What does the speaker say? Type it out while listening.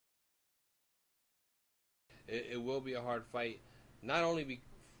It will be a hard fight, not only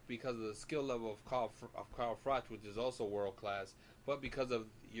because of the skill level of Carl Froch, which is also world class, but because of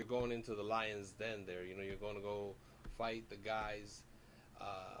you're going into the Lions' Den there. You know, you're going to go fight the guy's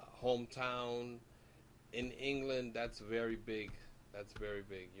hometown in England. That's very big. That's very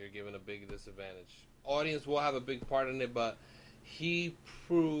big. You're given a big disadvantage. Audience will have a big part in it, but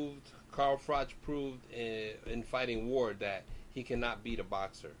Carl Froch proved in fighting Ward that he cannot beat a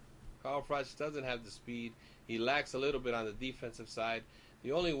boxer. Carl Froch doesn't have the speed. He lacks a little bit on the defensive side.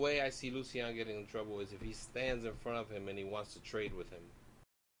 The only way I see Lucian getting in trouble is if he stands in front of him and he wants to trade with him.